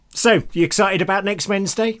So, you excited about next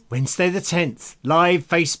Wednesday? Wednesday the 10th. Live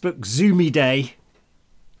Facebook Zoomy Day.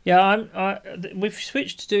 Yeah, we've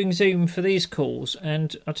switched to doing Zoom for these calls,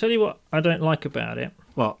 and I'll tell you what I don't like about it.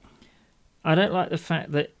 What? I don't like the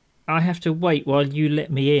fact that I have to wait while you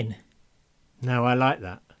let me in. No, I like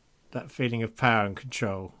that. That feeling of power and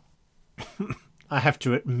control. I have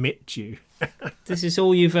to admit you. This is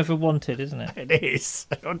all you've ever wanted, isn't it? It is.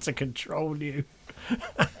 I want to control you.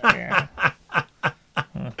 Yeah.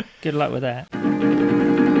 Well, good luck with that.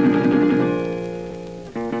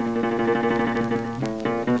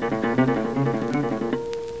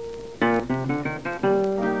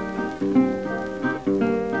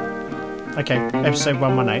 Okay, episode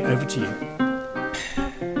 118, over to you.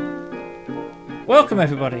 Welcome,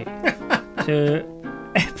 everybody, to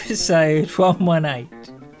episode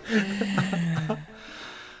 118.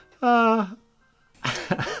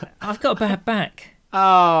 I've got a bad back.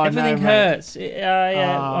 Oh, everything no, hurts.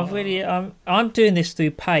 I'm doing this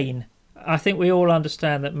through pain. I think we all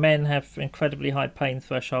understand that men have incredibly high pain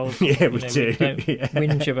thresholds. Yeah, we do. We don't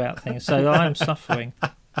whinge about things, so I'm suffering.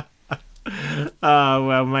 Oh,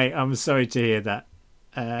 well, mate, I'm sorry to hear that.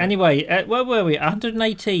 Anyway, where were we?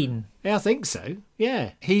 118. Yeah, I think so.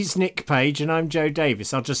 Yeah. He's Nick Page and I'm Joe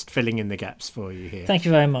Davis. I'm just filling in the gaps for you here. Thank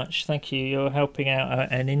you very much. Thank you. You're helping out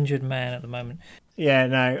an injured man at the moment. Yeah,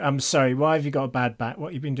 no, I'm sorry. Why have you got a bad back? What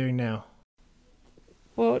have you been doing now?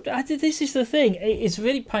 Well, this is the thing. It's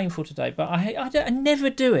really painful today, but I never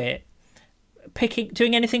do it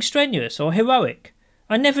doing anything strenuous or heroic.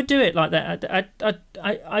 I never do it like that.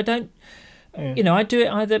 I don't... Yeah. You know, I do it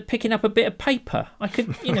either picking up a bit of paper. I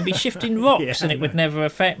could, be shifting rocks and it would never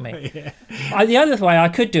affect me. Yeah. The other way I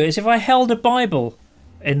could do it is if I held a Bible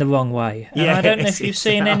in the wrong way. And I don't know if you've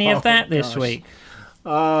seen any of that this week.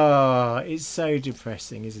 Oh, it's so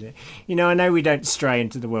depressing, isn't it? I know we don't stray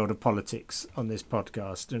into the world of politics on this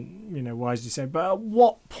podcast, and, wisely so, but at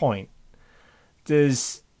what point do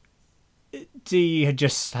you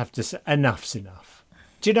just have to say, enough's enough?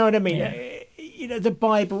 Do you know what I mean? Yeah. The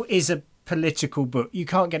Bible is a political book. You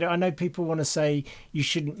can't get it. I know people want to say you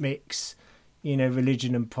shouldn't mix,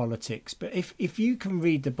 religion and politics, but if you can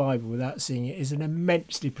read the Bible without seeing it as an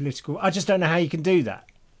immensely political, I just don't know how you can do that.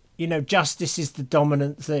 Justice is the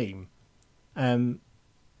dominant theme,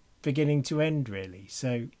 beginning to end, really.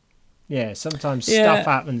 So, yeah, sometimes stuff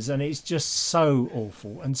happens and it's just so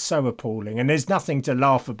awful and so appalling, and there's nothing to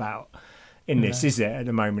laugh about in this, is it? At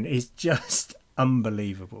the moment, it's just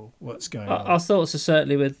unbelievable what's going on. Our thoughts are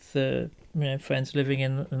certainly with friends living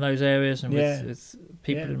in those areas and with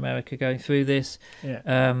people in America going through this,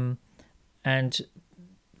 and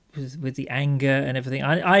with the anger and everything.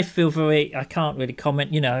 I feel I can't really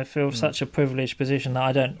comment. I feel such a privileged position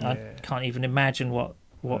that I can't even imagine what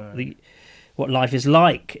life is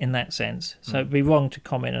like in that sense. So it'd be wrong to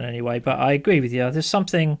comment in any way. But I agree with you. There's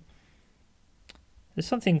something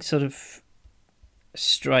sort of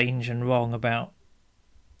strange and wrong about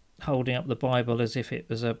holding up the Bible as if it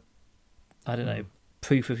was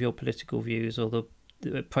proof of your political views or the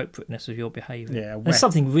appropriateness of your behaviour. Yeah, there's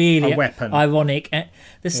something really ironic.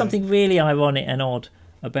 There's something really ironic and odd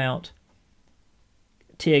about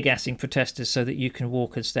tear gassing protesters so that you can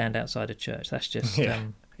walk and stand outside a church. That's just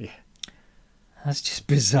that's just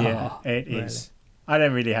bizarre. Yeah, it is. I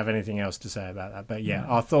don't really have anything else to say about that, but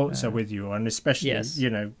our thoughts are with you, and especially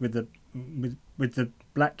with the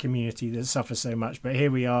black community that suffers so much. But here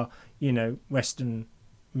we are, Western,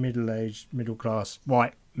 middle-aged, middle-class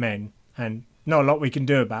white men, and not a lot we can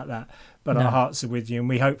do about that. But our hearts are with you, and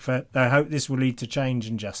we hope this will lead to change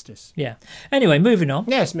and justice. Yeah. Anyway, moving on.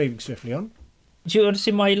 Yes, moving swiftly on. Do you want to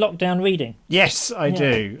see my lockdown reading? Yes, I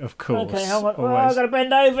do. Of course. Okay, I've got to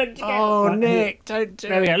bend over. Nick, don't do it.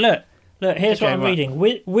 There we go. Look, here's what I'm reading.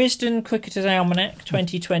 Wisden Cricketer's Almanac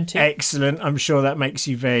 2020. Excellent. I'm sure that makes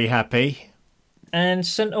you very happy. And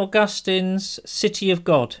St. Augustine's City of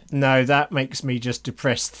God. No, that makes me just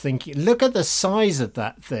depressed thinking. Look at the size of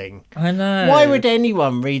that thing. I know. Why would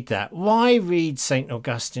anyone read that? Why read St.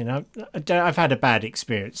 Augustine? I've had a bad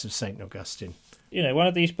experience of St. Augustine. One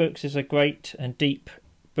of these books is a great and deep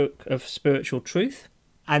book of spiritual truth.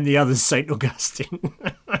 And the other's St. Augustine.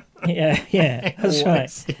 Yeah, that's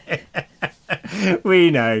right. Yeah.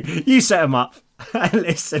 We know. You set them up.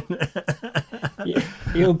 Listen.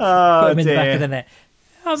 You'll put him in the back of the net.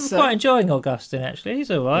 I'm quite enjoying Augustine, actually.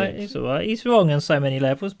 He's all right. He's all right. He's wrong on so many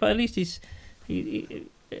levels, but at least he's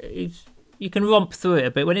you can romp through it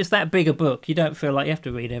a bit. When it's that big a book, you don't feel like you have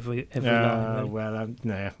to read every line.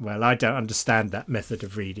 Really. Well, I don't understand that method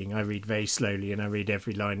of reading. I read very slowly, and I read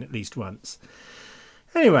every line at least once.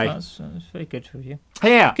 Anyway, that's very good for you.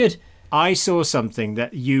 Yeah, good. I saw something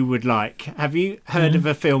that you would like. Have you heard of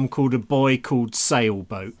a film called A Boy Called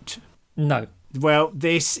Sailboat? No. Well,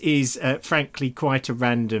 this is frankly quite a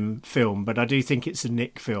random film, but I do think it's a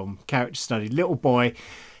Nick film, character study. Little boy,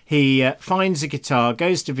 he finds a guitar,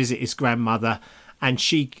 goes to visit his grandmother, and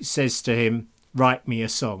she says to him, "Write me a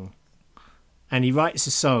song." And he writes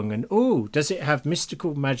a song, and does it have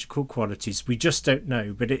mystical, magical qualities? We just don't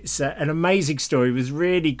know. But it's an amazing story with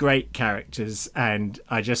really great characters, and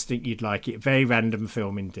I just think you'd like it. Very random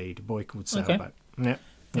film indeed. A Boy Called Sailboat. Okay.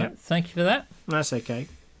 Yeah. Thank you for that. That's okay.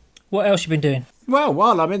 What else you been doing? Well,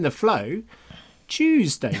 while I'm in the flow,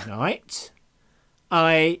 Tuesday night,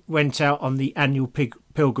 I went out on the annual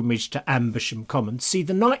pilgrimage to Ambersham Common to see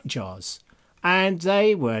the Nightjars, and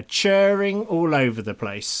they were churring all over the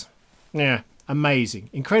place. Yeah. Amazing.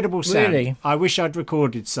 Incredible sound. Really? I wish I'd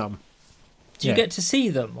recorded some. Do you get to see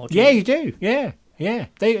them? Or you do. Yeah.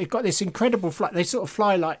 They've got this incredible flight. They sort of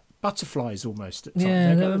fly like butterflies almost at times.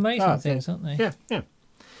 Yeah, they're amazing things, aren't they? Yeah.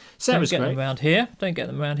 So Don't get them around here. Don't get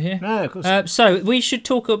them around here. No, of course. So we should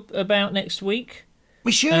talk about next week.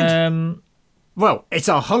 We should. Well, it's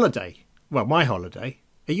our holiday. Well, my holiday.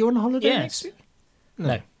 Are you on holiday next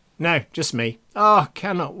week? No, just me. Oh,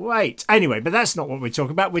 cannot wait. Anyway, but that's not what we're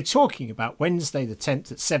talking about. We're talking about Wednesday the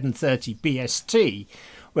 10th at 7:30 BST,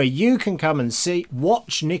 where you can come and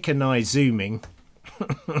watch Nick and I zooming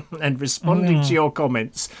and responding to your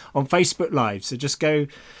comments on Facebook Live. So just go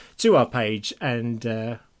to our page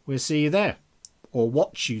and we'll see you there, or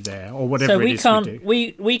watch you there, or whatever it is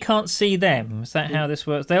we do. We can't see them. Is that how this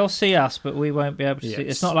works? They'll see us, but we won't be able to see.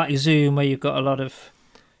 It's not like Zoom where you've got a lot of,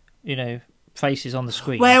 faces on the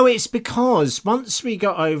screen. Well, it's because once we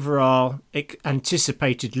got over our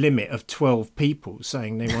anticipated limit of 12 people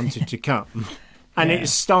saying they wanted to come, and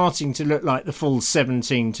it's starting to look like the full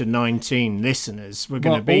 17 to 19 listeners were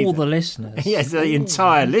going to be all the listeners. Yes, the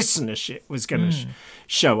entire listenership was going to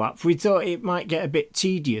show up. We thought it might get a bit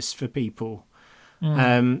tedious for people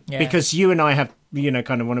because you and I have,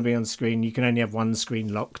 kind of want to be on screen. You can only have one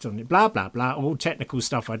screen locked on it. Blah blah blah. All technical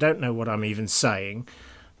stuff. I don't know what I'm even saying.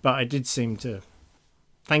 But I did seem to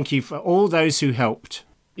thank you for all those who helped.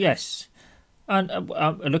 Yes, and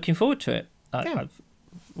I'm looking forward to it.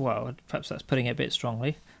 Well, perhaps that's putting it a bit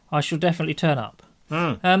strongly. I shall definitely turn up.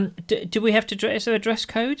 Do we have to dress? Is there a dress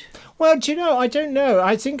code? Well, do you know? I don't know.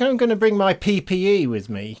 I think I'm going to bring my PPE with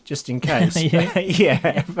me just in case.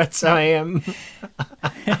 But I am.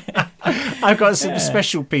 I've got some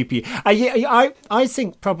special PPE. I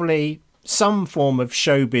think probably some form of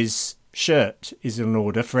showbiz shirt is in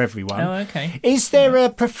order for everyone. Oh, okay. Is there a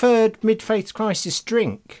preferred mid-faith crisis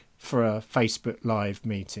drink for a Facebook Live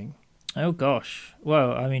meeting? Oh, gosh.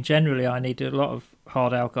 Well, I mean, generally I need a lot of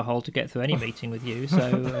hard alcohol to get through any meeting with you,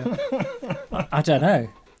 so I don't know.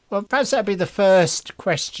 Well, perhaps that'd be the first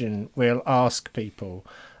question we'll ask people.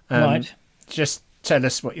 Right. Just tell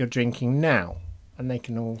us what you're drinking now, and they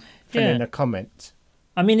can all fill in a comment.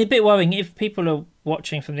 I mean, a bit worrying. If people are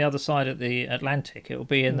watching from the other side of the Atlantic, it will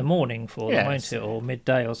be in the morning for them, won't it? Or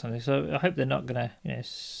midday or something. So I hope they're not going to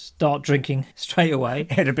start drinking straight away.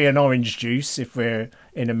 It'll be an orange juice if we're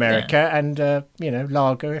in America and,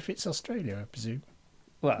 lager if it's Australia, I presume.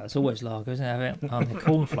 Well, it's always lager, isn't it? Aren't there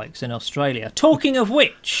cornflakes in Australia? Talking of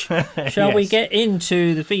which, shall we get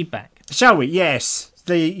into the feedback? Shall we? Yes.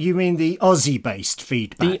 You mean the Aussie-based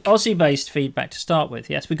feedback? The Aussie-based feedback to start with,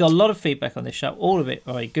 yes. We got a lot of feedback on this show, all of it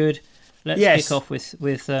very good. Let's kick off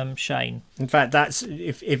with Shane. In fact, that's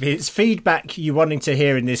if it's feedback you're wanting to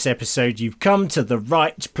hear in this episode, you've come to the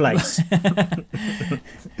right place.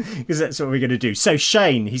 Because that's what we're going to do. So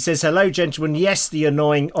Shane, he says, hello, gentlemen. Yes, the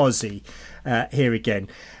annoying Aussie. Here again.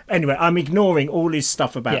 Anyway, I'm ignoring all his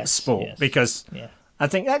stuff about sport because I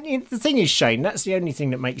think the thing is, Shane, that's the only thing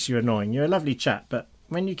that makes you annoying. You're a lovely chap, but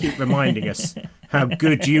when you keep reminding us how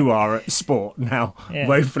good you are at sport and how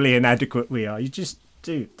woefully inadequate we are, you just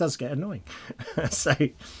do. It does get annoying. So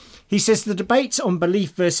he says the debate on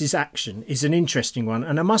belief versus action is an interesting one,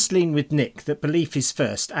 and I must lean with Nick that belief is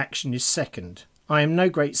first, action is second. I am no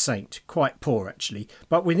great saint, quite poor actually,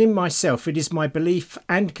 but within myself it is my belief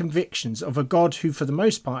and convictions of a God who for the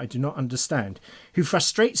most part I do not understand, who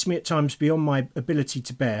frustrates me at times beyond my ability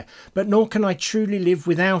to bear, but nor can I truly live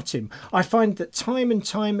without him. I find that time and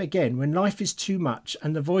time again, when life is too much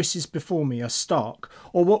and the voices before me are stark,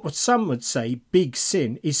 or what some would say big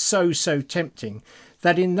sin is so tempting,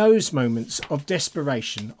 that in those moments of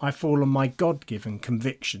desperation I fall on my God-given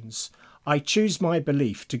convictions. I choose my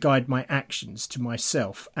belief to guide my actions to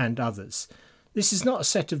myself and others. This is not a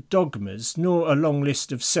set of dogmas, nor a long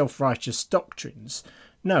list of self-righteous doctrines.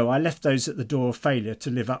 No, I left those at the door of failure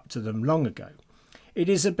to live up to them long ago. It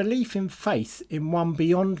is a belief in faith in one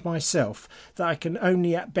beyond myself that I can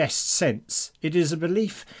only at best sense. It is a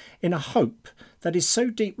belief in a hope that is so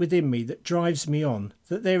deep within me that drives me on,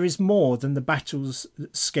 that there is more than the battles,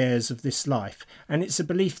 scares of this life. And it's a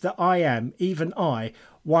belief that I am, even I,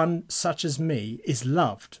 one such as me, is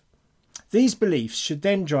loved. These beliefs should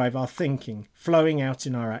then drive our thinking, flowing out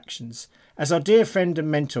in our actions. As our dear friend and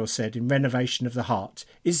mentor said in Renovation of the Heart,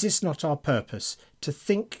 is this not our purpose? To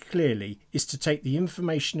think clearly is to take the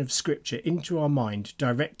information of Scripture into our mind,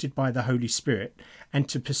 directed by the Holy Spirit, and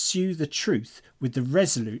to pursue the truth with the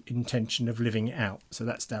resolute intention of living it out. So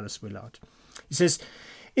that's Dallas Willard. He says,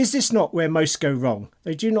 is this not where most go wrong?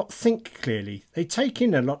 They do not think clearly. They take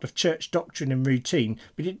in a lot of church doctrine and routine,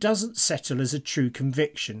 but it doesn't settle as a true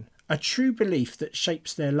conviction, a true belief that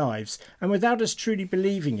shapes their lives. And without us truly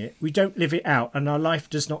believing it, we don't live it out and our life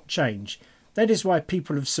does not change. That is why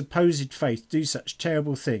people of supposed faith do such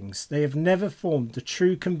terrible things. They have never formed the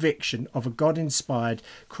true conviction of a God-inspired,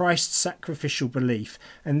 Christ-sacrificial belief,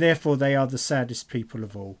 and therefore they are the saddest people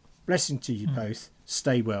of all. Blessing to you both.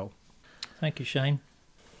 Stay well. Thank you, Shane.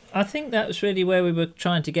 I think that was really where we were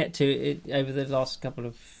trying to get to over the last couple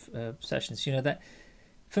of sessions. You know, that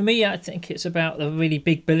for me, I think it's about the really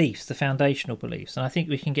big beliefs, the foundational beliefs. And I think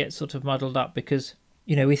we can get sort of muddled up because,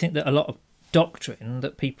 you know, we think that a lot of doctrine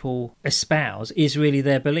that people espouse is really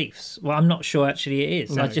their beliefs. Well, I'm not sure actually it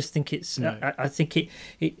is. No. I just think it's I think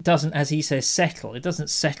it doesn't, as he says, settle. It doesn't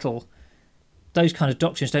settle. Those kind of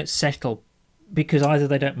doctrines don't settle because either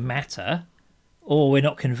they don't matter or we're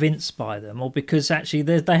not convinced by them, or because actually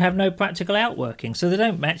they have no practical outworking, so they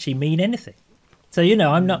don't actually mean anything. So, you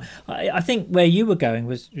know, I'm not. I think where you were going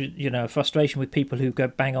was, you know, frustration with people who go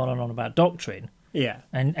bang on and on about doctrine. Yeah.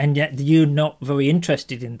 And yet you're not very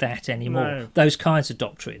interested in that anymore. No. Those kinds of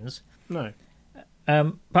doctrines. No.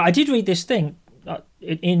 But I did read this thing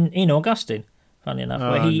in Augustine, funny enough,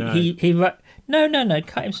 where he wrote. No,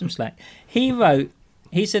 cut him some slack.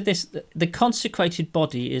 He said this: the consecrated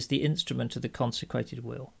body is the instrument of the consecrated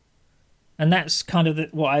will, and that's kind of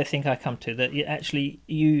what I think I come to. That you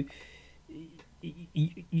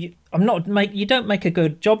don't make a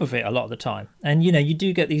good job of it a lot of the time, and you know you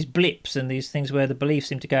do get these blips and these things where the beliefs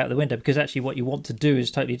seem to go out the window because actually what you want to do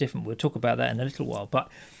is totally different. We'll talk about that in a little while, but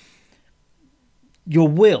your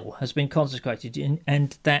will has been consecrated,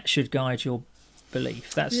 and that should guide your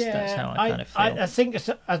belief. That's how I kind of feel. I think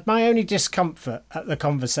my only discomfort at the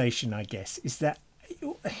conversation, I guess, is that,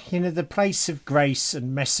 you know, the place of grace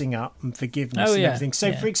and messing up and forgiveness and everything.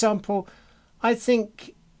 So, for example, I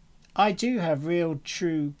think I do have real,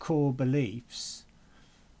 true core beliefs,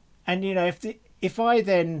 and you know, if I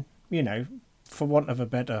then, you know, for want of a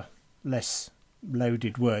better, less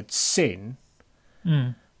loaded word, sin.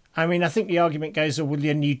 I mean, I think the argument goes, oh, well,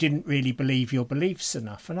 then you didn't really believe your beliefs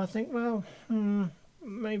enough. And I think, well,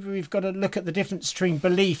 maybe we've got to look at the difference between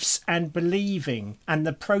beliefs and believing, and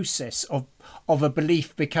the process of a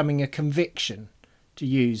belief becoming a conviction, to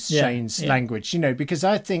use Shane's language, you know, because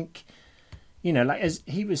I think, you know, like as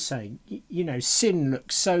he was saying, you know, sin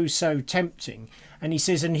looks so tempting. And he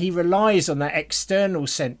says, and he relies on that external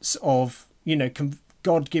sense of, you know,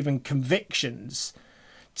 God-given convictions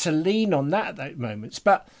to lean on that at those moments.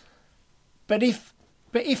 But if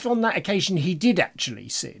on that occasion he did actually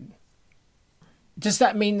sin, does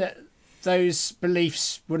that mean that those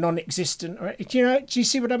beliefs were non-existent? Or, do you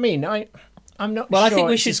see what I mean? I'm not sure I think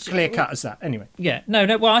we should, as clear cut as that. Anyway. Yeah. No.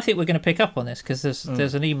 Well, I think we're going to pick up on this because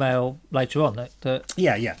there's an email later on that sure.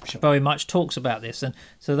 very much talks about this, and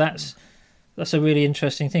so that's a really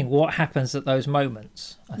interesting thing. What happens at those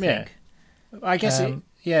moments? I think. I guess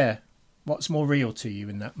what's more real to you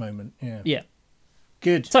in that moment? Yeah. Yeah.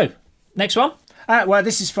 Good. So, next one. Well,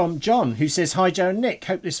 this is from John, who says, hi, Joe and Nick.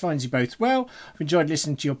 Hope this finds you both well. I've enjoyed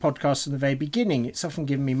listening to your podcast from the very beginning. It's often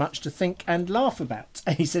given me much to think and laugh about.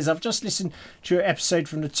 And he says, I've just listened to your episode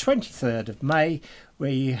from the 23rd of May, where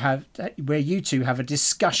you two have a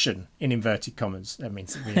discussion, in inverted commas. That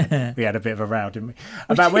means that we had a bit of a row, didn't we?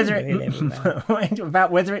 About whether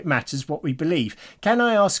it matters what we believe. Can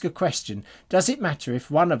I ask a question? Does it matter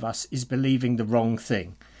if one of us is believing the wrong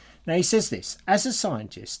thing? Now, he says this, as a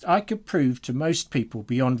scientist, I could prove to most people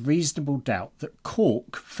beyond reasonable doubt that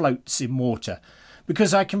cork floats in water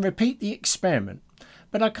because I can repeat the experiment.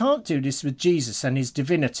 But I can't do this with Jesus and his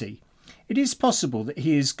divinity. It is possible that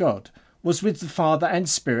he is God, was with the Father and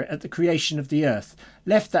Spirit at the creation of the earth,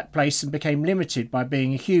 left that place and became limited by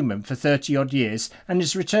being a human for 30-odd years, and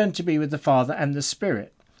has returned to be with the Father and the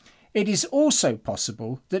Spirit. It is also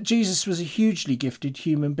possible that Jesus was a hugely gifted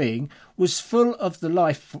human being, was full of the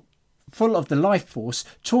life force,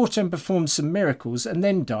 taught and performed some miracles, and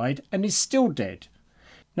then died and is still dead.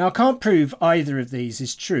 Now, I can't prove either of these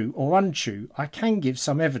is true or untrue. I can give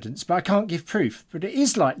some evidence, but I can't give proof. But it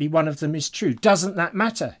is likely one of them is true. Doesn't that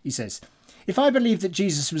matter? He says. If I believe that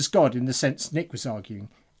Jesus was God in the sense Nick was arguing,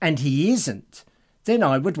 and he isn't, then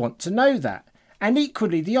I would want to know that. And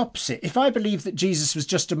equally the opposite. If I believe that Jesus was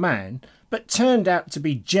just a man, but turned out to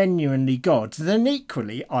be genuinely God, then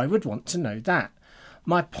equally I would want to know that.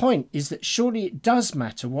 My point is that surely it does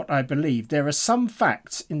matter what I believe. There are some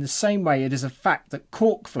facts in the same way it is a fact that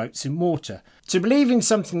cork floats in water. To believe in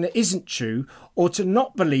something that isn't true or to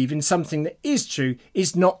not believe in something that is true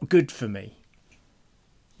is not good for me.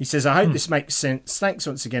 He says, I hope this makes sense. Thanks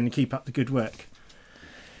once again and keep up the good work.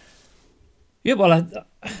 Yeah, well,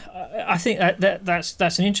 I think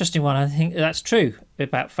that's an interesting one. I think that's true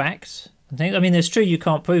about facts. I mean, it's true you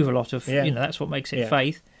can't prove a lot of, that's what makes it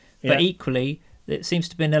faith. But equally, it seems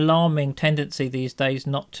to be an alarming tendency these days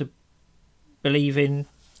not to believe in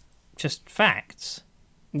just facts.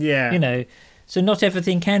 Yeah. So not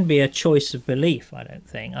everything can be a choice of belief, I don't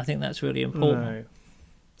think. I think that's really important. No.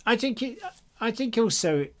 I think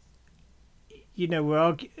also,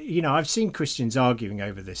 I've seen Christians arguing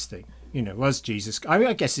over this thing. Was Jesus...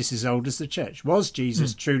 I guess this is as old as the church. Was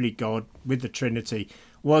Jesus truly God with the Trinity?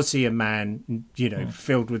 Was he a man,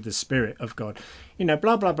 filled with the Spirit of God?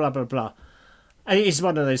 Blah, blah, blah, blah, blah. It's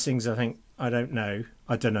one of those things I think, I don't know,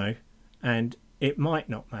 and it might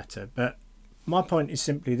not matter. But my point is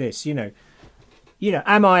simply this,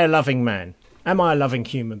 am I a loving man? Am I a loving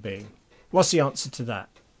human being? What's the answer to that?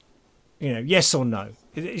 Yes or no?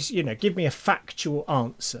 Give me a factual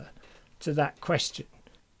answer to that question.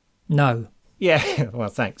 No. Yeah, well,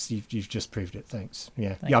 thanks. You've just proved it. Thanks.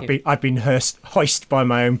 Yeah, Thank I've been hoisted by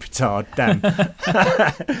my own petard. Damn.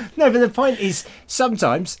 No, but the point is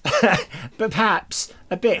sometimes, but perhaps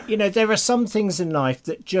a bit. There are some things in life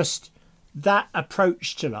that just that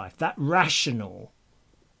approach to life, that rational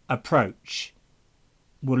approach,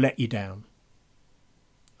 will let you down.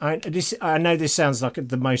 I know this sounds like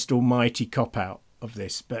the most almighty cop out of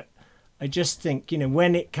this, but I just think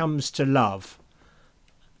when it comes to love.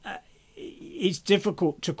 It's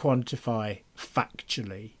difficult to quantify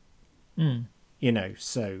factually,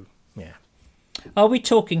 so, yeah. Are we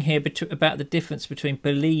talking here about the difference between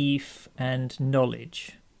belief and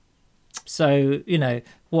knowledge? So,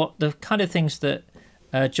 what the kind of things that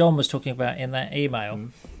John was talking about in that email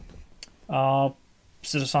are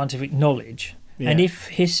sort of scientific knowledge. Yeah. And if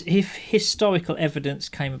historical evidence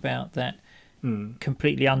came about that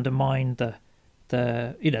completely undermined that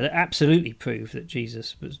absolutely proved that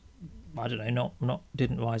Jesus was, I don't know, not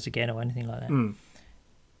didn't rise again or anything like that.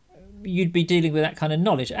 You'd be dealing with that kind of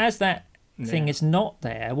knowledge. As that thing is not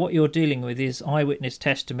there, what you're dealing with is eyewitness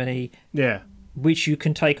testimony, which you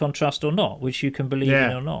can take on trust or not, which you can believe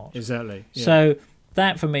in or not. Exactly. Yeah. So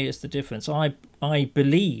that for me is the difference. I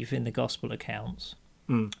believe in the gospel accounts.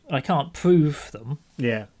 I can't prove them.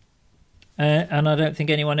 Yeah. And I don't think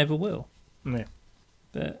anyone ever will. Yeah.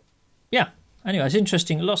 But yeah. Anyway, it's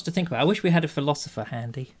interesting. Lots to think about. I wish we had a philosopher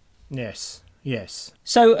handy. Yes.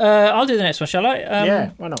 So I'll do the next one, shall I?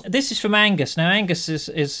 Yeah, why not? This is from Angus. Now, Angus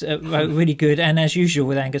is really good, and as usual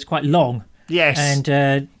with Angus, quite long. Yes.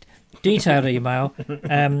 And detailed email,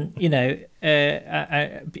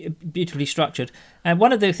 beautifully structured. And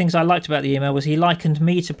one of the things I liked about the email was he likened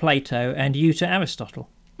me to Plato and you to Aristotle.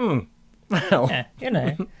 Well.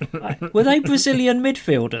 Yeah, were they Brazilian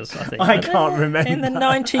midfielders, I think? I can't remember. In the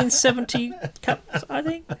 1970 Cups, I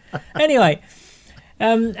think. Anyway...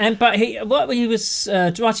 but what he was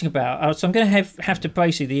writing about, so I'm going to have to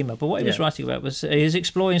praise you the email, but what he was writing about was he was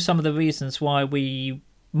exploring some of the reasons why we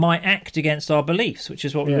might act against our beliefs, which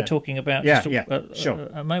is what we were talking about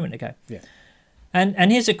a moment ago. Yeah.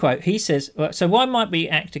 And here's a quote. He says, so why might we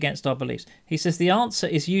act against our beliefs? He says, the answer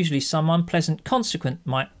is usually some unpleasant consequence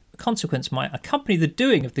might accompany the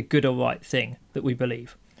doing of the good or right thing that we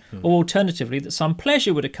believe. Or alternatively, that some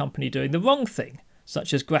pleasure would accompany doing the wrong thing,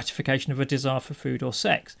 such as gratification of a desire for food or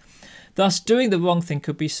sex. Thus, doing the wrong thing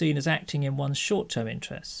could be seen as acting in one's short-term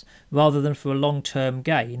interests, rather than for a long-term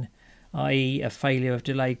gain, i.e. a failure of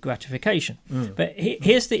delayed gratification. But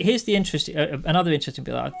here's the interesting, another interesting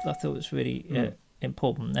bit that I thought was really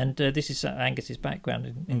important, and this is Angus's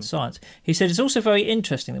background in science. He said it's also very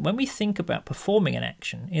interesting that when we think about performing an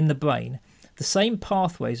action in the brain, the same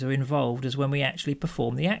pathways are involved as when we actually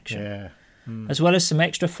perform the action. Yeah. As well as some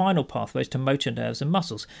extra final pathways to motor nerves and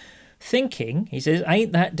muscles. Thinking, he says,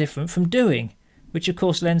 ain't that different from doing, which of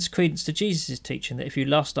course lends credence to Jesus' teaching that if you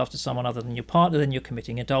lust after someone other than your partner, then you're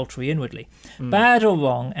committing adultery inwardly. Bad or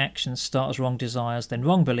wrong actions start as wrong desires, then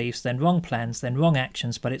wrong beliefs, then wrong plans, then wrong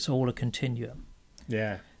actions, but it's all a continuum.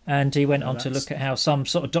 Yeah. And he went on to look at how some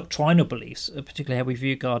sort of doctrinal beliefs, particularly how we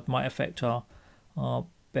view God, might affect our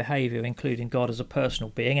behaviour, including God as a personal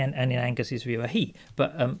being, and in Angus's view, a he.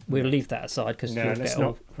 But we'll leave that aside because you'll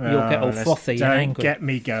get all frothy and angry. Don't get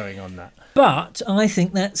me going on that. But I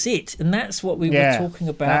think that's it, and that's what we were talking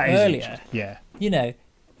about earlier. Yeah. You know,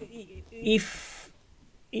 if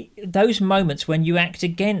those moments when you act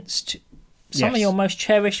against some of your most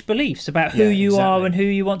cherished beliefs about who you are and who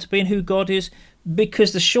you want to be and who God is,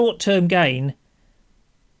 because the short-term gain,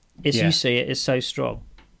 as you see it, is so strong.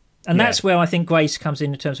 And that's where I think grace comes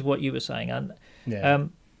in terms of what you were saying.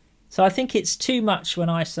 And so I think it's too much when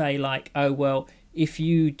I say, like, oh, well, if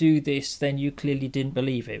you do this, then you clearly didn't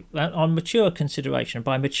believe it. On mature consideration,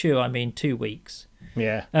 by mature, I mean 2 weeks.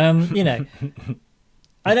 Yeah. You know,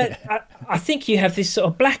 I think you have this sort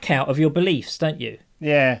of blackout of your beliefs, don't you?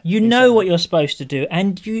 Yeah. You know what you're supposed to do,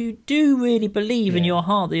 and you do really believe in your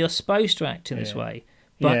heart that you're supposed to act in this way.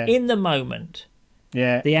 But in the moment,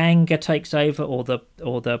 the anger takes over, or the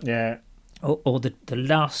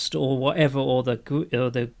lust, or whatever, or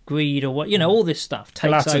the greed, or what, you know, all this stuff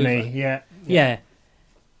takes Gluttony, over. Yeah.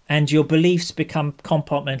 And your beliefs become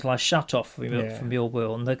compartmentalised, shut off from your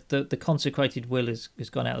will, and the consecrated will has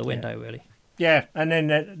gone out the window, really. Yeah, and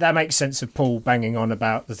then that makes sense of Paul banging on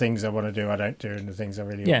about the things I want to do, I don't do, and the things I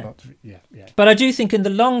really want not to do. Yeah. But I do think in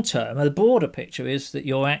the long term, the broader picture is that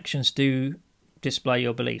your actions do display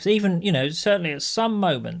your beliefs. Even, you know, certainly at some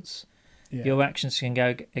moments, your actions can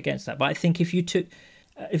go against that. But I think if you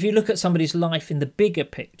look at somebody's life in the bigger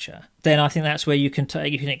picture, then I think that's where you can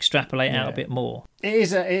extrapolate out a bit more. It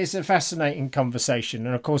is a fascinating conversation,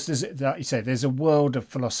 and of course, like you say, there's a world of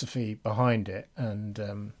philosophy behind it,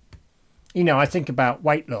 and you know, I think about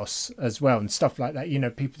weight loss as well and stuff like that. You know,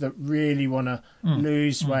 people that really want to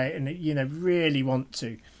lose weight and, you know, really want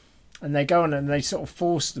to, and they go on and they sort of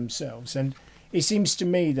force themselves. And it seems to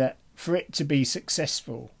me that for it to be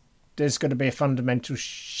successful, there's got to be a fundamental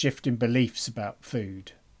shift in beliefs about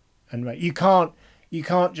food and weight. You can't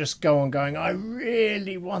just go on going, I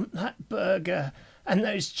really want that burger and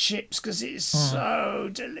those chips because it's so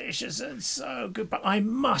delicious and so good, but I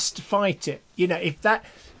must fight it. You know,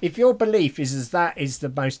 if your belief is that is the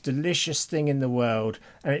most delicious thing in the world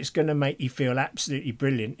and it's going to make you feel absolutely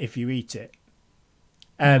brilliant if you eat it,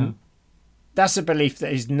 that's a belief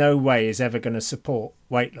that is no way is ever going to support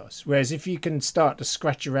weight loss. Whereas if you can start to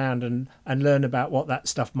scratch around and learn about what that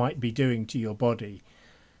stuff might be doing to your body,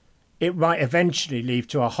 it might eventually lead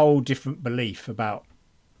to a whole different belief about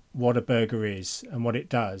what a burger is and what it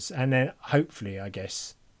does. And then hopefully, I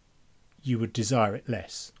guess, you would desire it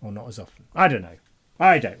less or not as often. I don't know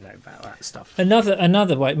about that stuff.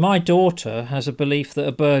 Another way, my daughter has a belief that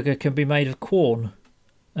a burger can be made of corn.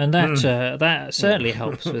 And that certainly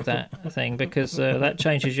helps with that thing, because that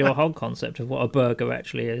changes your whole concept of what a burger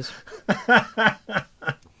actually is.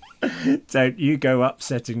 Don't you go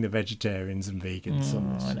upsetting the vegetarians and vegans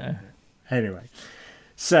on this. I know. Anyway,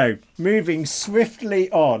 so moving swiftly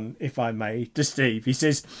on, if I may, to Steve. He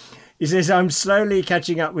says, I'm slowly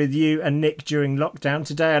catching up with you and Nick during lockdown.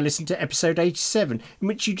 Today I listened to episode 87, in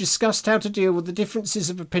which you discussed how to deal with the differences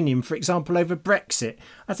of opinion, for example, over Brexit.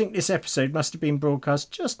 I think this episode must have been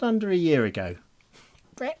broadcast just under a year ago.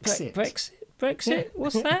 Brexit?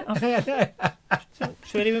 What's that? I don't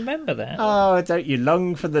really remember that. Oh, don't you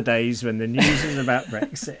long for the days when the news was about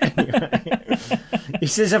Brexit? Anyway. He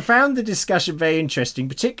says, I found the discussion very interesting,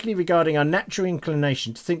 particularly regarding our natural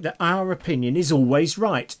inclination to think that our opinion is always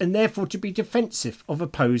right and therefore to be defensive of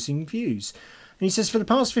opposing views. And he says, for the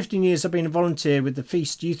past 15 years, I've been a volunteer with the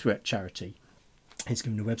Feast Youth Work charity. He's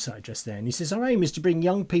given a website address there, and he says, our aim is to bring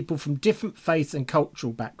young people from different faith and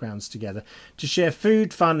cultural backgrounds together to share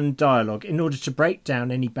food, fun and dialogue in order to break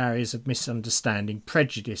down any barriers of misunderstanding,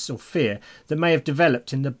 prejudice or fear that may have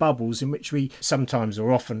developed in the bubbles in which we sometimes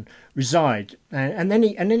or often reside. And then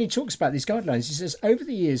he talks about these guidelines. He says, over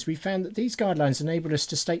the years we found that these guidelines enable us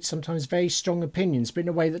to state sometimes very strong opinions, but in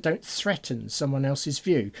a way that don't threaten someone else's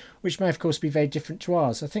view, which may of course be very different to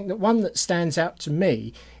ours. I think that one that stands out to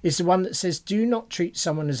me is the one that says, do not treat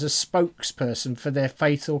someone as a spokesperson for their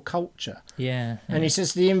faith or culture. Yeah. And he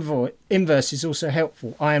says the inverse is also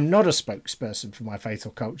helpful. I am not a spokesperson for my faith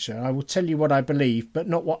or culture. I will tell you what I believe, but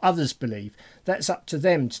not what others believe. That's up to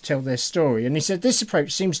them to tell their story. And he said this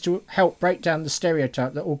approach seems to help break down the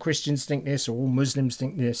stereotype that all Christians think this or all Muslims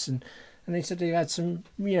think this. And he said he had some,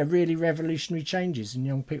 really revolutionary changes in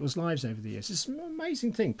young people's lives over the years. It's an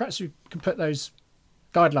amazing thing. Perhaps we can put those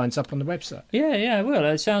guidelines up on the website. Yeah, well,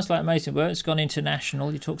 it sounds like amazing work. It's gone international.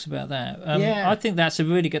 He talks about that. I think that's a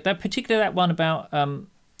really good, particularly that one about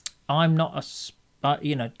I'm not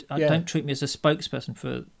don't treat me as a spokesperson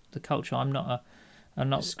for the culture. I'm not and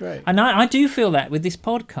not. It's great. And I do feel that with this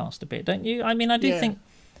podcast a bit, don't you? I mean, I do think.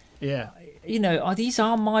 Yeah. These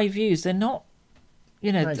are my views. They're not.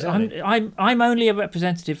 No, exactly. I'm only a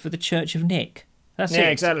representative for the Church of Nick. That's it. Yeah,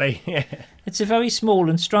 exactly. Yeah. It's a very small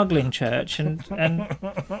and struggling church, and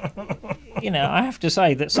I have to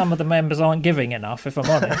say that some of the members aren't giving enough, if I'm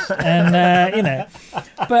honest. And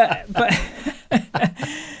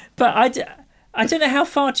but I don't know, how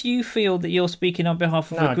far do you feel that you're speaking on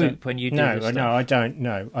behalf of a group when you do this stuff? No, I don't.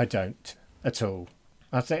 No, I don't at all.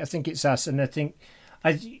 I think it's us, and I think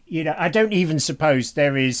I don't even suppose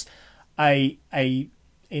there is a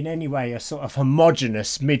in any way a sort of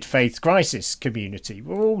homogenous mid-faith crisis community.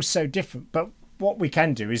 We're all so different, but what we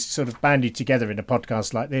can do is sort of bandy together in a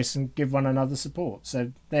podcast like this and give one another support.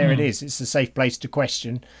 So there it is. It's a safe place to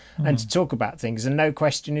question and to talk about things, and no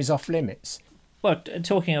question is off limits. Well,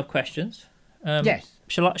 talking of questions, yes.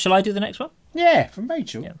 Shall I do the next one? Yeah, from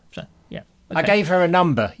Rachel. Yeah. Okay. I gave her a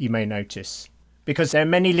number, you may notice, because there are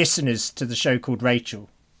many listeners to the show called Rachel.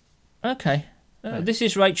 Okay. This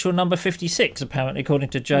is Rachel number 56, apparently, according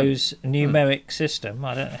to Joe's numeric system.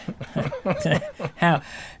 I don't know how.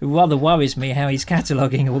 It rather worries me how he's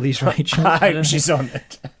cataloguing all these Rachels. I hope she's on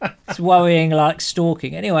it. It's worrying like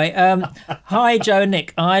stalking. Anyway, hi, Joe and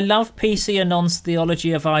Nick. I love PC Anon's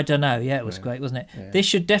theology of I don't know. Yeah, it was great, wasn't it? Yeah. This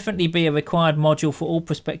should definitely be a required module for all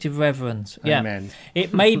prospective reverends. Yeah. Amen.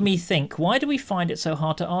 It made me think, why do we find it so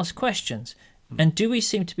hard to ask questions? And do we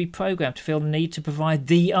seem to be programmed to feel the need to provide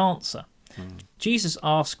the answer? Jesus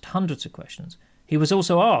asked hundreds of questions. He was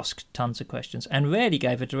also asked tons of questions and rarely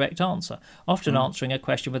gave a direct answer, often answering a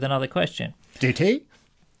question with another question. Did he?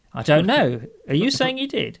 I don't know. Are you saying he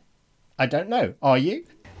did? I don't know. Are you?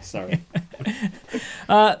 Sorry.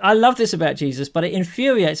 I love this about Jesus, but it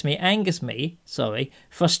infuriates me,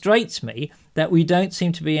 frustrates me that we don't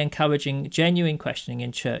seem to be encouraging genuine questioning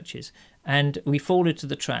in churches, and we fall into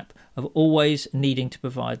the trap of always needing to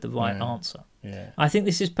provide the right answer. Yeah. I think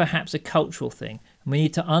this is perhaps a cultural thing, and we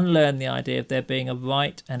need to unlearn the idea of there being a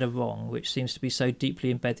right and a wrong, which seems to be so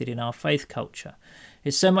deeply embedded in our faith culture.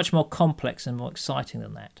 It's so much more complex and more exciting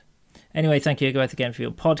than that. Anyway, thank you both again for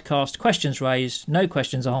your podcast. Questions raised, no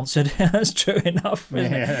questions answered. That's true enough,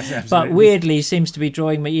 isn't it? But weirdly seems to be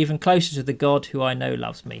drawing me even closer to the God who I know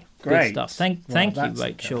loves me. Great. Good stuff. Thank you,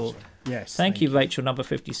 Rachel. Yes. Thank you, Rachel, number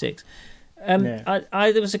 56. There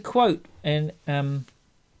was a quote in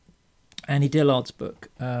Annie Dillard's book,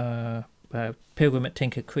 Pilgrim at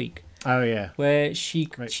Tinker Creek. Oh yeah. Where she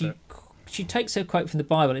takes a quote from the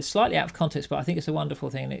Bible. It's slightly out of context, but I think it's a wonderful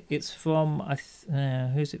thing. It's from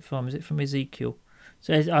who's it from? Is it from Ezekiel?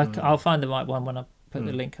 So I'll find the right one when I put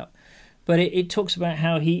the link up. But it talks about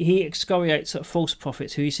how he excoriates false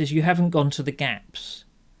prophets who he says you haven't gone to the gaps.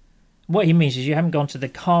 What he means is you haven't gone to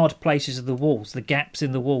the hard places of the walls, the gaps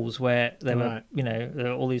in the walls where there were, there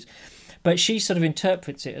are all these. But she sort of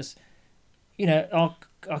interprets it as, our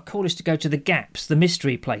call is to go to the gaps, the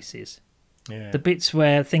mystery places, the bits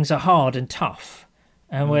where things are hard and tough,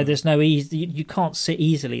 and where there's no ease. You can't sit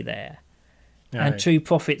easily there, and true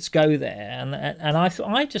prophets go there. And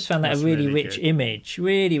I just found that a really rich image,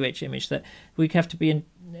 that we have to be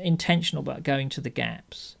intentional about going to the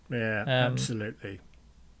gaps. Yeah, absolutely.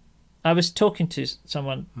 I was talking to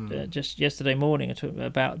someone just yesterday morning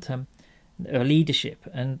about leadership,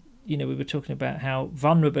 and we were talking about how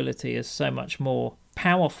vulnerability is so much more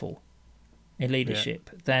powerful in leadership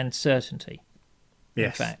than certainty.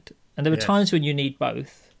 Yes. In fact, and there were times when you need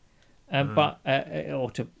both, but or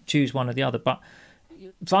to choose one or the other. But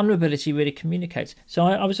vulnerability really communicates. So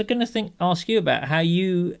I was going to ask you about how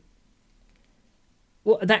you.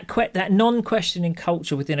 That non-questioning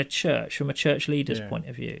culture within a church, from a church leader's point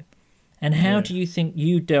of view. And how do you think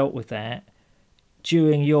you dealt with that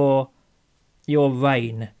during your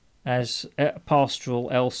reign as pastoral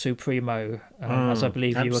El Supremo, as I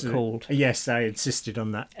believe absolutely. You were called? Yes, I insisted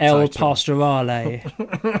on that. El Pastorale.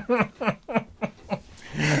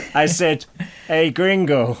 I said, "Hey,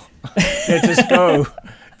 gringo, let us go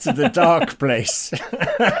to the dark place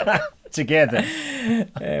together."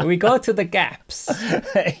 We go to the gaps.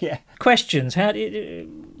 Yeah. Questions. How do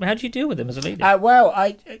you deal with them as a leader?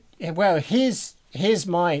 Here's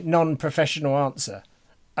my non-professional answer.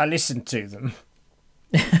 I listened to them.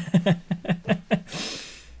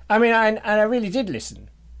 I mean, I really did listen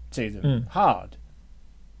to them hard.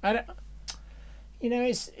 It's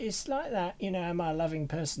like that. Am I a loving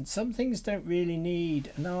person? Some things don't really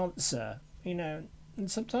need an answer. And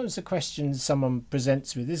sometimes the question someone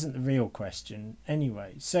presents with isn't the real question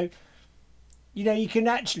anyway. So, you can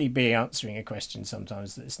actually be answering a question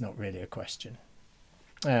sometimes that's not really a question,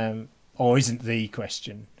 or isn't the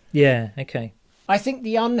question. Yeah. Okay. I think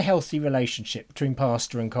the unhealthy relationship between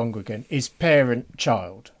pastor and congregant is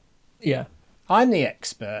parent-child. Yeah. I'm the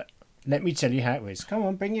expert. Let me tell you how it is. Come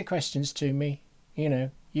on, bring your questions to me. You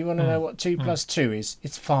know, you want to know what 2 plus 2 is?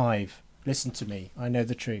 It's 5. Listen to me. I know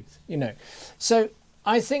the truth. You know. So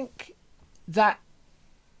I think that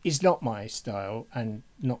is not my style and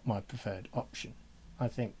not my preferred option. I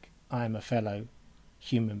think I am a fellow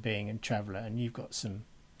human being and traveller, and you've got some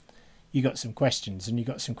questions, and you've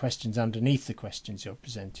got some questions underneath the questions you're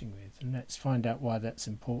presenting with, and let's find out why that's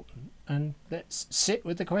important, and let's sit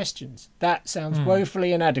with the questions. That sounds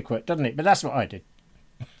woefully inadequate, doesn't it? But that's what I did.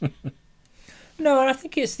 No, and I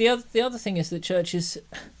think it's the other thing is that churches,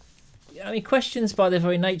 I mean, questions by their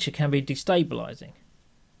very nature can be destabilising.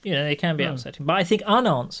 You know, they can be upsetting. But I think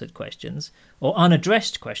unanswered questions or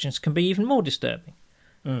unaddressed questions can be even more disturbing.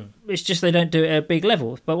 It's just they don't do it at a big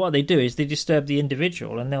level. But what they do is they disturb the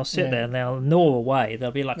individual, and they'll sit there and they'll gnaw away.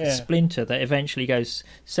 They'll be like a splinter that eventually goes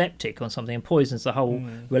septic on something and poisons the whole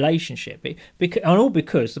relationship. And all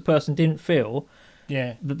because the person didn't feel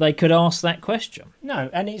that they could ask that question. No,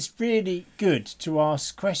 and it's really good to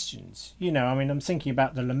ask questions. You know, I mean, I'm thinking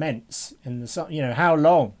about the laments in the, you know, how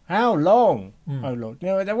long? Oh Lord.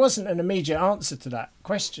 No, there wasn't an immediate answer to that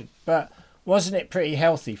question, but wasn't it pretty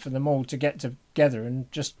healthy for them all to get together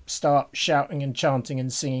and just start shouting and chanting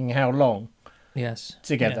and singing how long? Yes.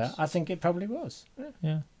 Together. Yes. I think it probably was.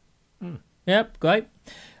 Yeah. Yep, great.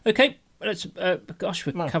 Okay, let's gosh,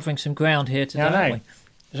 we're covering some ground here today, aren't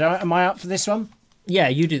we? So, am I up for this one? Yeah,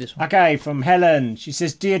 you do this one. Okay, from Helen. She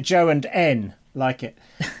says, "Dear Joe and N," like it.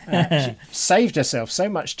 She saved herself so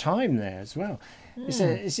much time there as well. It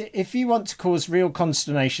says, if you want to cause real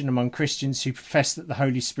consternation among Christians who profess that the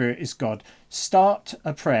Holy Spirit is God, start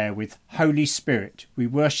a prayer with, "Holy Spirit, we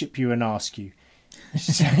worship you and ask you."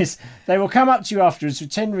 She says, "They will come up to you afterwards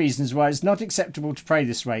with 10 reasons why it's not acceptable to pray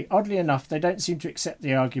this way. Oddly enough, they don't seem to accept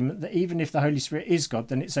the argument that even if the Holy Spirit is God,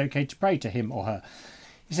 then it's okay to pray to him or her."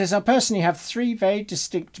 He says, "I personally have 3 very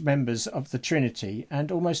distinct members of the Trinity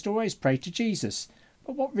and almost always pray to Jesus.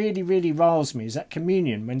 But what really, really riles me is at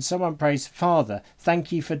communion when someone prays, 'Father,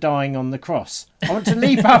 thank you for dying on the cross.' I want to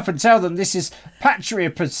leap up and tell them this is I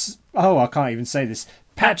can't even say this.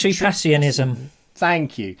 Patripassianism.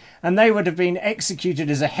 Thank you. And they would have been executed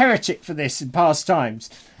as a heretic for this in past times."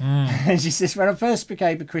 And she says, "When I first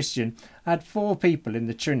became a Christian, I had 4 people in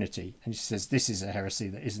the Trinity." And she says, this is a heresy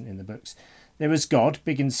that isn't in the books. "There was God,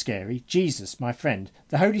 big and scary, Jesus, my friend,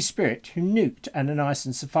 the Holy Spirit, who nuked Ananias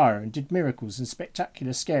and Sapphira and did miracles and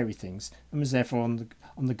spectacular scary things, and was therefore on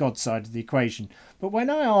the God side of the equation. But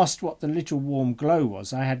when I asked what the little warm glow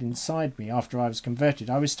was I had inside me after I was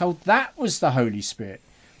converted, I was told that was the Holy Spirit,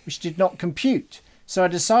 which did not compute. So I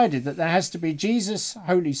decided that there has to be Jesus,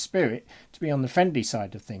 Holy Spirit, to be on the friendly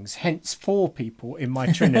side of things, hence 4 people in my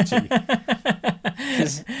Trinity."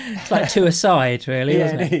 It's like 2 aside, really,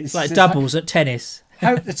 isn't it? It's like doubles at tennis.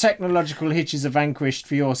 Hope the technological hitches are vanquished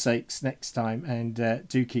for your sakes next time, and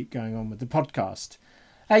do keep going on with the podcast.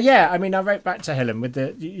 I mean, I wrote back to Helen with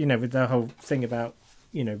the whole thing about,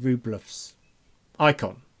 Rublev's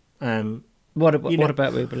icon. What about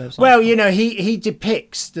Rublev's icon? Well, he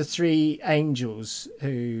depicts the 3 angels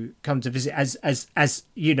who come to visit as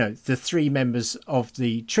the 3 members of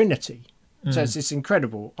the Trinity. So it's this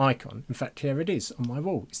incredible icon. In fact, here it is on my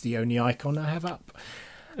wall. It's the only icon I have up.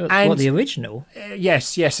 The original?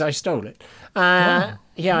 Yes, I stole it. I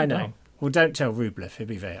know. Well, don't tell Rublev. He'll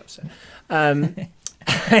be very upset.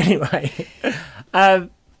 Anyway, and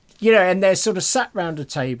they're sort of sat round a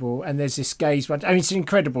table, and there's this gaze. I mean, it's an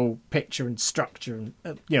incredible picture and structure, and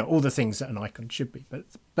all the things that an icon should be.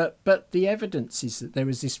 But the evidence is that there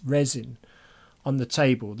was this resin on the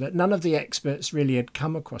table that none of the experts really had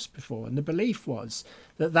come across before, and the belief was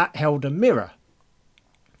that held a mirror.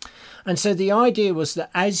 And so the idea was that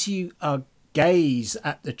as you gaze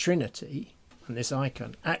at the Trinity and this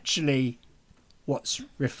icon, actually what's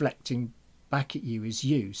reflecting back at you is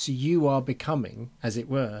you. So you are becoming, as it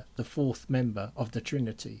were, the 4th member of the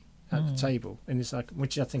Trinity at the table in this icon,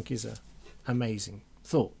 which I think is an amazing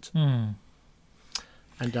thought.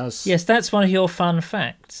 And does... Yes, that's one of your fun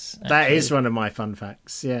facts. Actually. That is one of my fun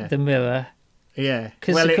facts, yeah. The mirror. Yeah.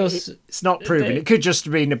 Well, of course, it's not proven. It could just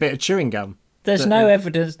have been a bit of chewing gum. There's no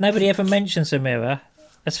evidence. Nobody ever mentions a mirror.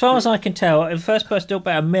 As far as I can tell, the first person to talk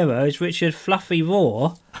about a mirror is Richard Fluffy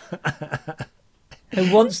Raw,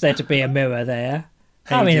 who wants there to be a mirror there.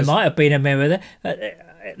 There might have been a mirror there.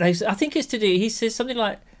 I think it's to do... He says something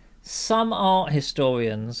like, some art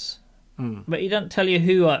historians... But he doesn't tell you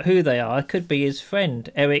who they are. It could be his friend,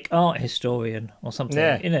 Eric, art historian, or something.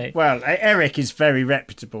 Yeah. Well, Eric is very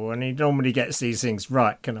reputable, and he normally gets these things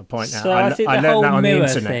right. Can I point out? So I think the whole mirror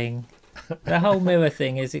thing The whole mirror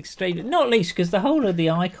thing is extremely, not least because the whole of the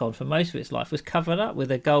icon for most of its life was covered up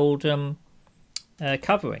with a gold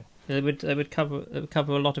covering. They would cover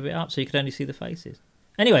a lot of it up, so you could only see the faces.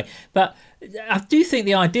 Anyway, but I do think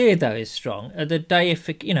the idea though is strong. The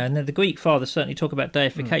and the Greek fathers certainly talk about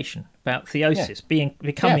deification, about theosis,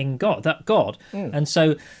 becoming God, that God, and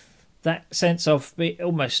so that sense of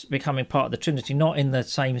almost becoming part of the Trinity, not in the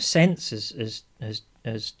same sense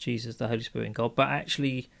as Jesus, the Holy Spirit, and God, but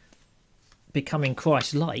actually becoming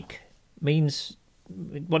Christ-like means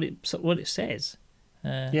what it says.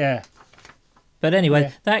 But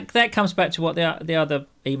anyway, that comes back to what the other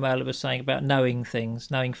emailer was saying about knowing things,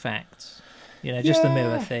 knowing facts. Just the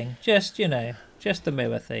mirror thing. Just the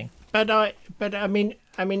mirror thing. But I mean,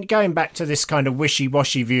 going back to this kind of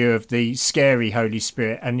wishy-washy view of the scary Holy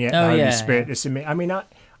Spirit, and yet the Holy Spirit is in me. I mean,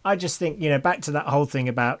 I just think, back to that whole thing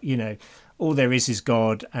about, all there is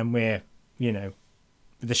God, and we're,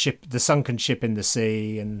 the sunken ship in the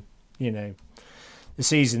sea, and, the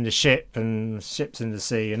sea's in the ship and the ship's in the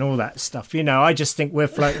sea and all that stuff. I just think we're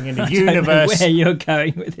floating in a universe. I don't know where you're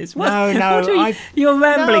going with this. You're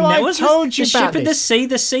rambling now. I told you about the ship in the sea,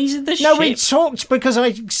 the sea's in the ship. No, we talked because I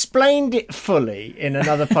explained it fully in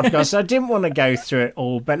another podcast. I didn't want to go through it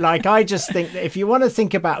all, but I just think that if you want to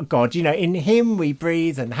think about God, in Him we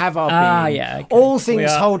breathe and have our being. Okay. All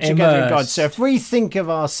things hold together in God. So if we think of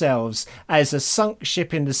ourselves as a sunk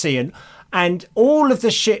ship in the sea, and all of the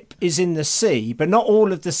ship is in the sea, but not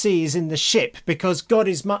all of the sea is in the ship, because God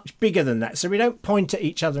is much bigger than that. So we don't point at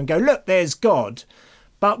each other and go, look, there's God.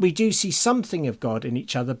 But we do see something of God in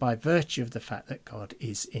each other by virtue of the fact that God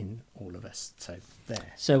is in all of us. So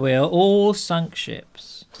there. So we're all sunk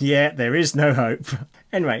ships. Yeah, there is no hope.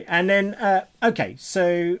 Anyway, and then,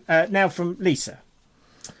 so now from Lisa.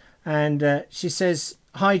 And she says,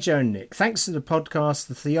 "Hi, Joe and Nick. Thanks to the podcast,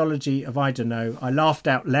 The Theology of I Don't Know, I laughed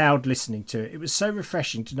out loud listening to it. It was so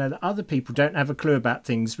refreshing to know that other people don't have a clue about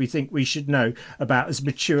things we think we should know about as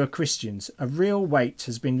mature Christians. A real weight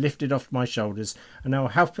has been lifted off my shoulders, and I'll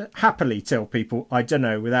happily tell people I don't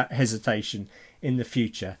know without hesitation in the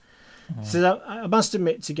future." So I must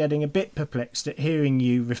admit to getting a bit perplexed at hearing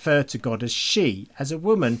you refer to God as she. As a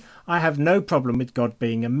woman, I have no problem with God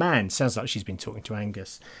being a man. Sounds like she's been talking to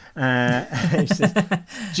Angus. She says,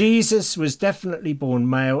 Jesus was definitely born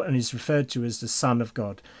male and is referred to as the Son of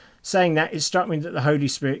God. Saying that, it struck me that the Holy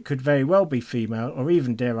Spirit could very well be female, or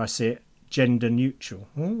even, dare I say it, gender neutral.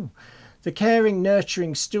 Ooh. The caring,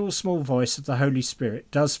 nurturing, still small voice of the Holy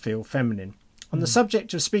Spirit does feel feminine. On the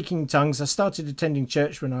subject of speaking in tongues, I started attending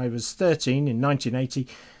church when I was 13 in 1980.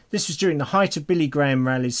 This was during the height of Billy Graham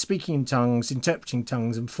rallies, speaking in tongues, interpreting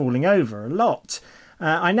tongues and falling over a lot.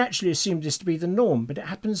 I naturally assumed this to be the norm, but it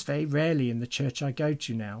happens very rarely in the church I go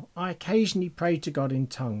to now. I occasionally pray to God in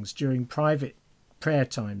tongues during private prayer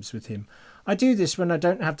times with him. I do this when I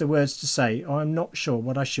don't have the words to say, or I'm not sure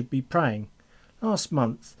what I should be praying. Last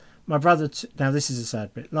month, my brother took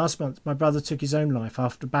his own life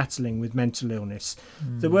after battling with mental illness.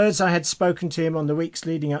 The words I had spoken to him on the weeks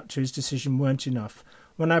leading up to his decision weren't enough.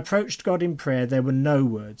 When I approached God in prayer, there were no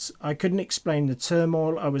words. I couldn't explain the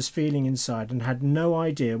turmoil I was feeling inside and had no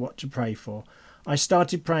idea what to pray for. I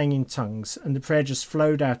started praying in tongues, and the prayer just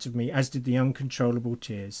flowed out of me, as did the uncontrollable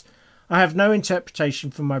tears. I have no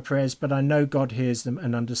interpretation for my prayers, but I know God hears them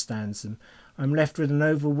and understands them. I'm left with an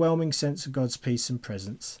overwhelming sense of God's peace and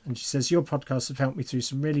presence. And she says, your podcasts have helped me through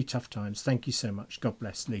some really tough times. Thank you so much. God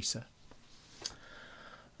bless, Lisa.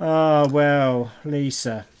 Oh, well,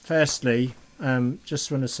 Lisa, firstly,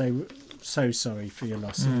 just want to say so sorry for your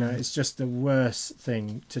loss. You know, it's just the worst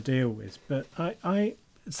thing to deal with. But I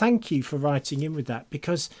thank you for writing in with that,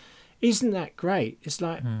 because isn't that great? It's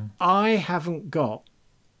like I haven't got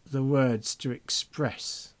the words to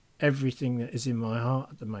express everything that is in my heart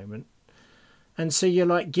at the moment. And so you're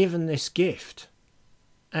like given this gift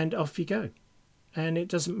and off you go. And it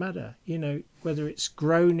doesn't matter, you know, whether it's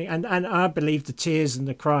groaning. And I believe the tears and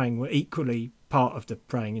the crying were equally part of the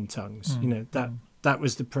praying in tongues. You know, that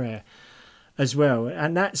was the prayer as well.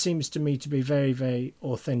 And that seems to me to be very, very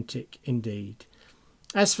authentic indeed.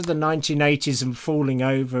 As for the 1980s and falling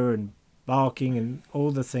over and barking and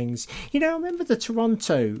all the things, you know, I remember the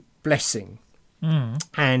Toronto blessing.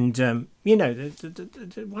 And you know,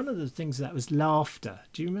 the one of the things that was laughter.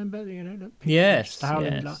 Do you remember? You know, yes.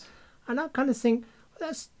 And I kind of think,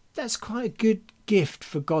 well, that's quite a good gift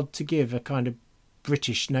for God to give a kind of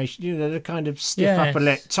British nation. You know, the kind of stiff upper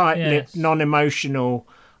lip, tight lip, non-emotional.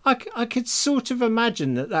 I could sort of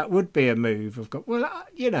imagine that would be a move of God. Well,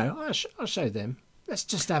 you know, I'll show them. Let's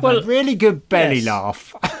just have a really good belly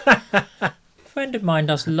laugh. A friend of mine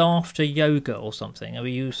does laughter yoga or something, where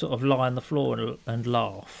you sort of lie on the floor and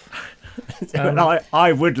laugh.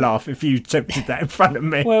 I would laugh if you attempted that in front of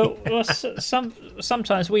me. Well,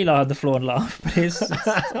 sometimes we lie on the floor and laugh, but it's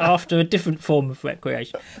after a different form of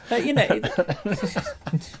recreation. But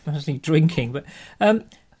mostly drinking. But I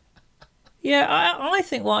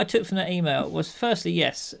think what I took from that email was, firstly,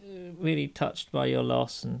 yes, really touched by your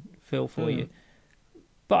loss and feel for you.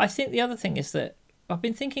 But I think the other thing is that I've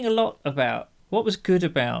been thinking a lot about what was good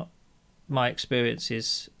about my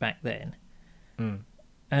experiences back then.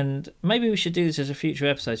 And maybe we should do this as a future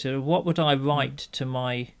episode. So what would I write to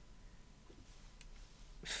my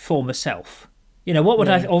former self? What would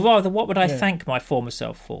what would I thank my former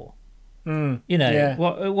self for?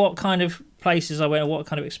 What kind of places I went, or what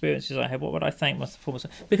kind of experiences I had, what would I thank my former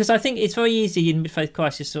self? Because I think it's very easy in mid-faith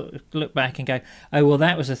crisis to sort of look back and go, oh, well,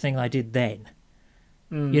 that was the thing I did then.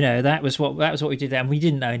 That was what we did then. We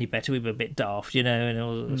didn't know any better. We were a bit daft, and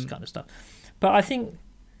all this kind of stuff. But I think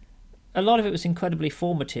a lot of it was incredibly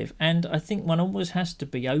formative, and I think one always has to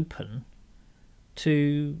be open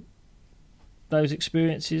to those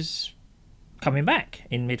experiences coming back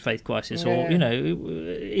in mid-faith crisis, or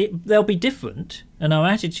they'll be different, and our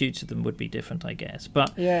attitude to them would be different, I guess.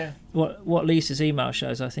 But what Lisa's email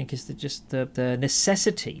shows, I think, is the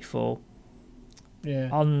necessity for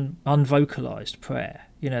unvocalized prayer.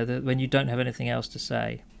 When you don't have anything else to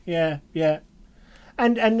say.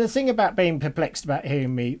 And the thing about being perplexed about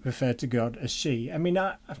hearing me refer to God as she, I mean,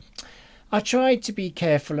 I try to be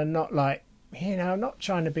careful and not I'm not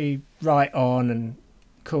trying to be right on and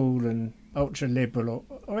cool and ultra liberal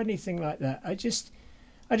or anything like that. I just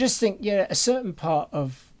think, a certain part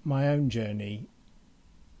of my own journey,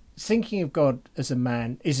 thinking of God as a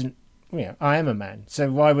man isn't, I am a man,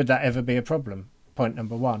 so why would that ever be a problem? Point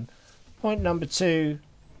number one. Point number two,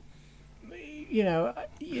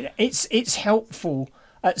 it's helpful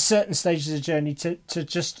at certain stages of the journey to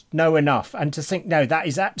just know enough and to think, no, that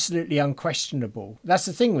is absolutely unquestionable. That's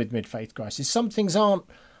the thing with mid-faith crisis. Some things aren't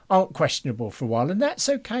questionable for a while, and that's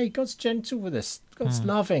okay. God's gentle with us. God's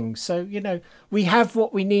loving. So, we have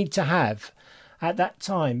what we need to have at that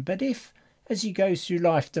time. But if, as you go through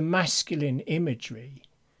life, the masculine imagery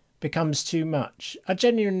becomes too much, I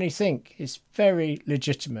genuinely think it's very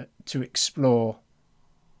legitimate to explore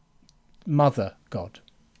Mother God.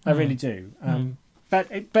 I really do.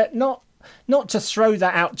 But not to throw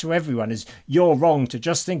that out to everyone as you're wrong to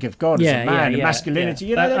just think of God as a man and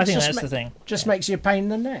masculinity. I think that's the thing. Just makes you a pain in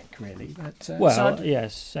the neck, really. But,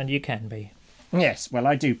 yes, and you can be. Yes, well,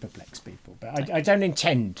 I do perplex people, but I don't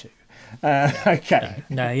intend to. Okay.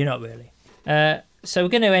 No, you're not really. So we're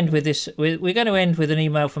going to end with this. We're going to end with an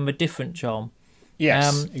email from a different John.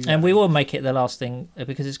 Yes, exactly. And we will make it the last thing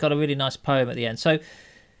because it's got a really nice poem at the end. So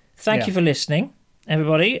thank you for listening,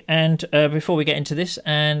 everybody. And before we get into this,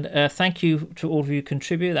 and thank you to all of you who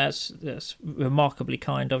contribute. That's remarkably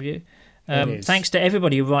kind of you. Thanks to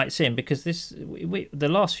everybody who writes in, because the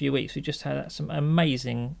last few weeks we just had some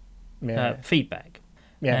amazing feedback,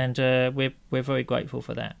 and we're very grateful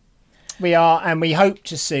for that. We are, and we hope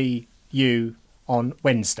to see you on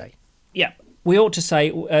Wednesday. Yeah. We ought to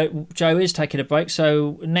say Joe is taking a break,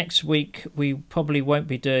 so next week we probably won't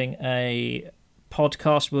be doing a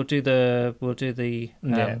podcast. We'll do the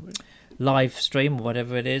live stream or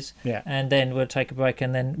whatever it is, and then we'll take a break,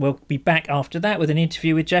 and then we'll be back after that with an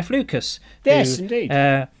interview with Jeff Lucas. Yes, indeed.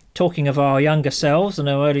 Talking of our younger selves and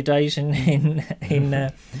our early days in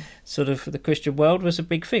sort of the Christian world, was a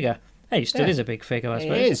big figure. Hey, he still is a big figure, I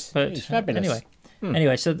suppose. He is. But he's fabulous.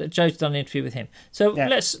 Anyway, so Joe's done an interview with him. So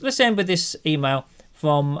let's end with this email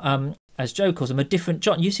from, as Joe calls him, a different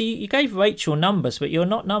John. You see, you gave Rachel numbers, but you're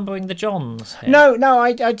not numbering the Johns here. No,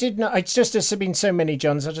 I did not. It's just there's been so many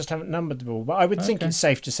Johns, I just haven't numbered them all. But I would think it's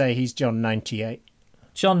safe to say he's John 98.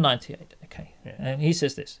 John 98, okay. Yeah. And he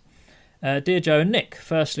says this. Dear Joe and Nick,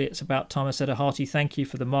 firstly, it's about time I said a hearty thank you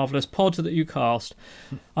for the marvellous pod that you cast.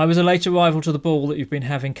 I was a late arrival to the ball that you've been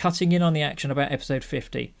having, cutting in on the action about episode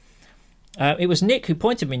 50. It was Nick who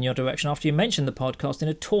pointed me in your direction after you mentioned the podcast in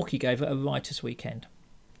a talk he gave at a writer's weekend.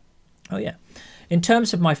 Oh, yeah. In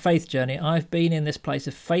terms of my faith journey, I've been in this place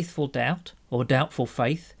of faithful doubt, or doubtful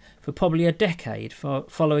faith, for probably a decade,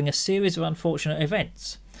 following a series of unfortunate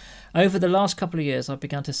events. Over the last couple of years, I've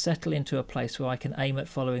begun to settle into a place where I can aim at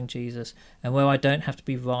following Jesus and where I don't have to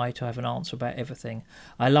be right to have an answer about everything.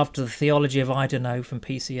 I loved the theology of I don't know from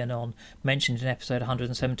PCN on, mentioned in episode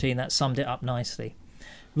 117. That summed it up nicely.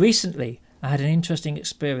 Recently, I had an interesting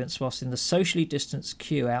experience whilst in the socially distanced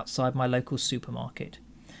queue outside my local supermarket.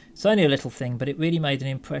 It's only a little thing, but it really made an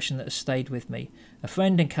impression that has stayed with me. A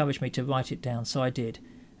friend encouraged me to write it down, so I did,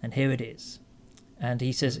 and here it is. And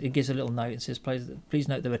he says, he gives a little note and says, please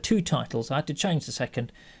note there are 2 titles. I had to change the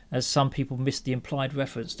second as some people missed the implied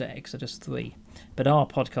reference to Exodus 3. But our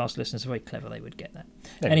podcast listeners are very clever, they would get that.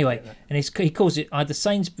 Anyway, and he calls it either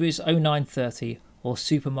Sainsbury's 0930 or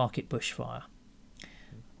Supermarket Bushfire.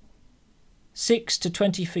 6 to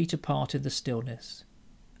 20 feet apart in the stillness.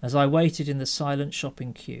 As I waited in the silent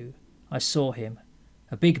shopping queue, I saw him,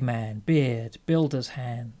 a big man, beard, builder's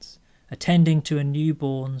hands, attending to a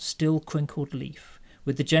newborn, still crinkled leaf,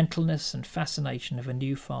 with the gentleness and fascination of a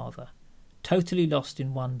new father, totally lost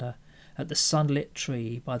in wonder at the sunlit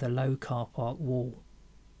tree by the low car park wall.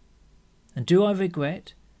 And do I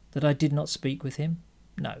regret that I did not speak with him?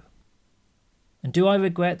 No. And do I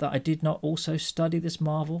regret that I did not also study this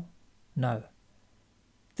marvel? No.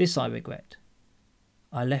 This I regret.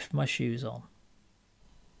 I left my shoes on.